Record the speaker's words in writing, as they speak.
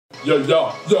Yo.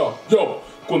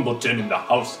 Quimbultin in the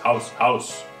house.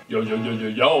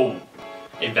 Yo.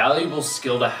 A valuable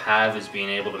skill to have is being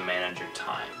able to manage your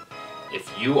time.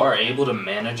 If you are able to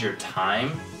manage your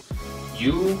time,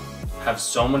 you have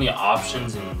so many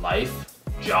options in life,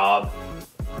 job,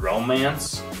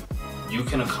 romance. You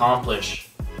can accomplish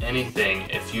anything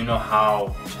if you know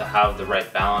how to have the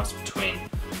right balance between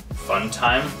fun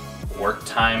time, work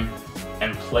time,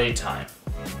 and play time.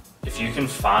 If you can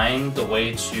find the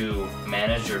way to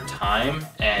manage your time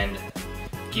and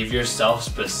give yourself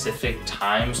specific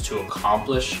times to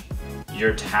accomplish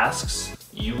your tasks,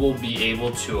 you will be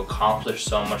able to accomplish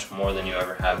so much more than you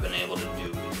ever have been able to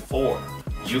do before.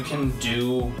 You can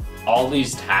do all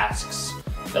these tasks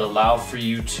that allow for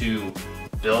you to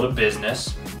build a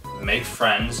business, make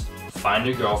friends, find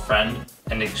a girlfriend,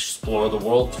 and explore the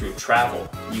world through travel.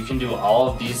 You can do all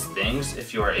of these things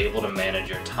if you are able to manage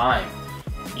your time.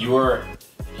 You are,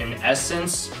 in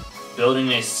essence, building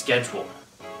a schedule.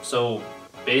 So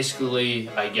basically,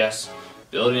 I guess,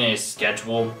 building a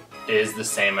schedule is the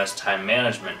same as time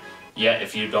management. Yet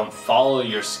if you don't follow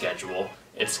your schedule,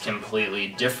 it's completely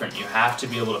different. You have to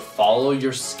be able to follow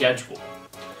your schedule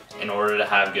in order to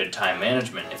have good time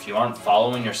management. If you aren't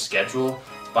following your schedule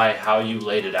by how you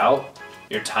laid it out,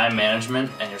 your time management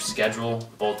and your schedule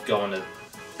both go into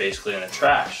basically in the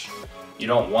trash. You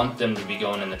don't want them to be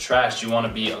going in the trash. You want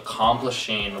to be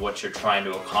accomplishing what you're trying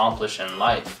to accomplish in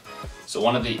life. So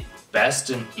one of the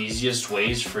best and easiest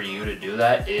ways for you to do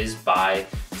that is by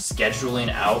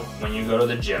scheduling out when you go to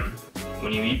the gym,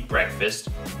 when you eat breakfast,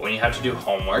 when you have to do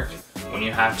homework, when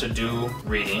you have to do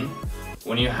reading,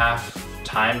 when you have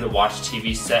time to watch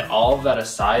TV. Set all of that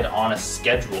aside on a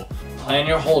schedule. Plan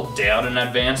your whole day out in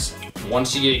advance.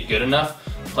 Once you get good enough,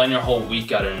 plan your whole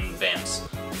week out in advance.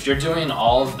 If you're doing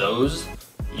all of those,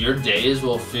 your days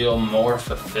will feel more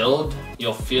fulfilled.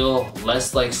 You'll feel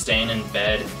less like staying in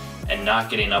bed and not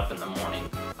getting up in the morning.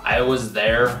 I was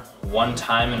there one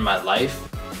time in my life,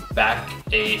 back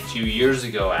a few years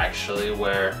ago actually,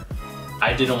 where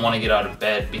I didn't want to get out of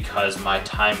bed because my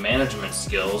time management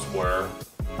skills were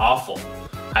awful.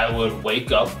 I would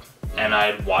wake up and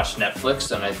I'd watch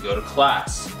Netflix and I'd go to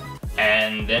class.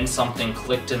 And then something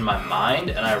clicked in my mind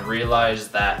and I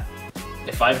realized that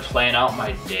if I plan out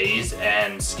my days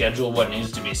and schedule what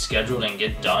needs to be scheduled and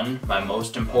get done, my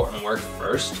most important work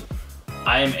first,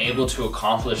 I am able to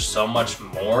accomplish so much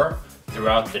more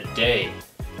throughout the day.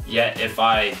 Yet if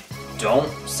I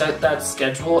don't set that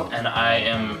schedule and I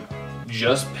am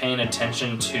just paying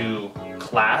attention to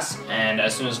class, and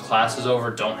as soon as class is over,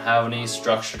 don't have any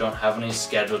structure, don't have any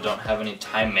schedule, don't have any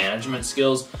time management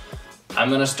skills, I'm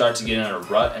gonna start to get in a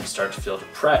rut and start to feel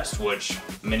depressed, which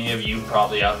many of you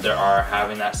probably out there are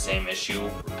having that same issue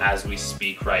as we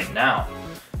speak right now.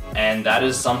 And that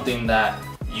is something that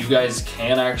you guys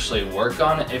can actually work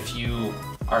on if you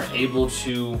are able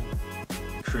to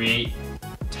create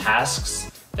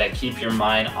tasks that keep your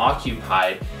mind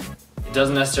occupied. It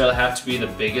doesn't necessarily have to be the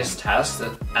biggest task.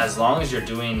 As long as you're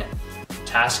doing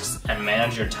tasks and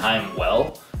manage your time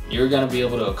well, you're gonna be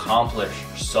able to accomplish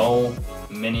so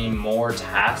many more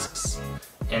tasks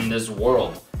in this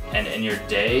world and in your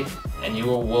day, and you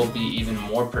will be even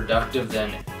more productive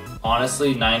than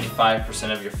honestly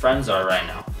 95% of your friends are right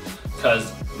now,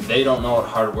 because they don't know what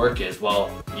hard work is. Well,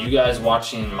 you guys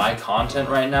watching my content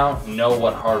right now know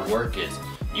what hard work is.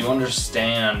 You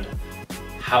understand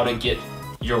how to get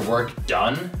your work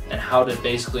done and how to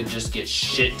basically just get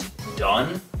shit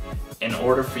done in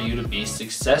order for you to be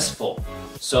successful.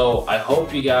 So I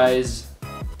hope you guys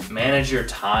manage your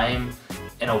time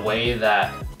in a way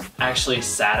that actually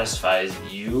satisfies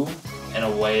you, in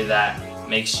a way that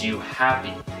makes you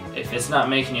happy. If it's not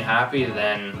making you happy,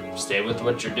 then stay with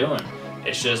what you're doing.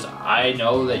 It's just, I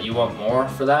know that you want more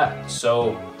for that,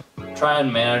 so try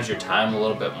and manage your time a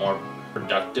little bit more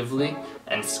productively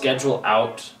and schedule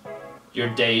out your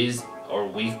days or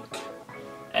week,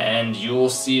 and you will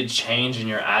see a change in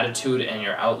your attitude and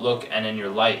your outlook and in your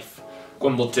life.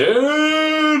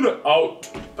 Quimbultin out.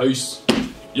 Peace.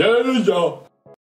 Yeah.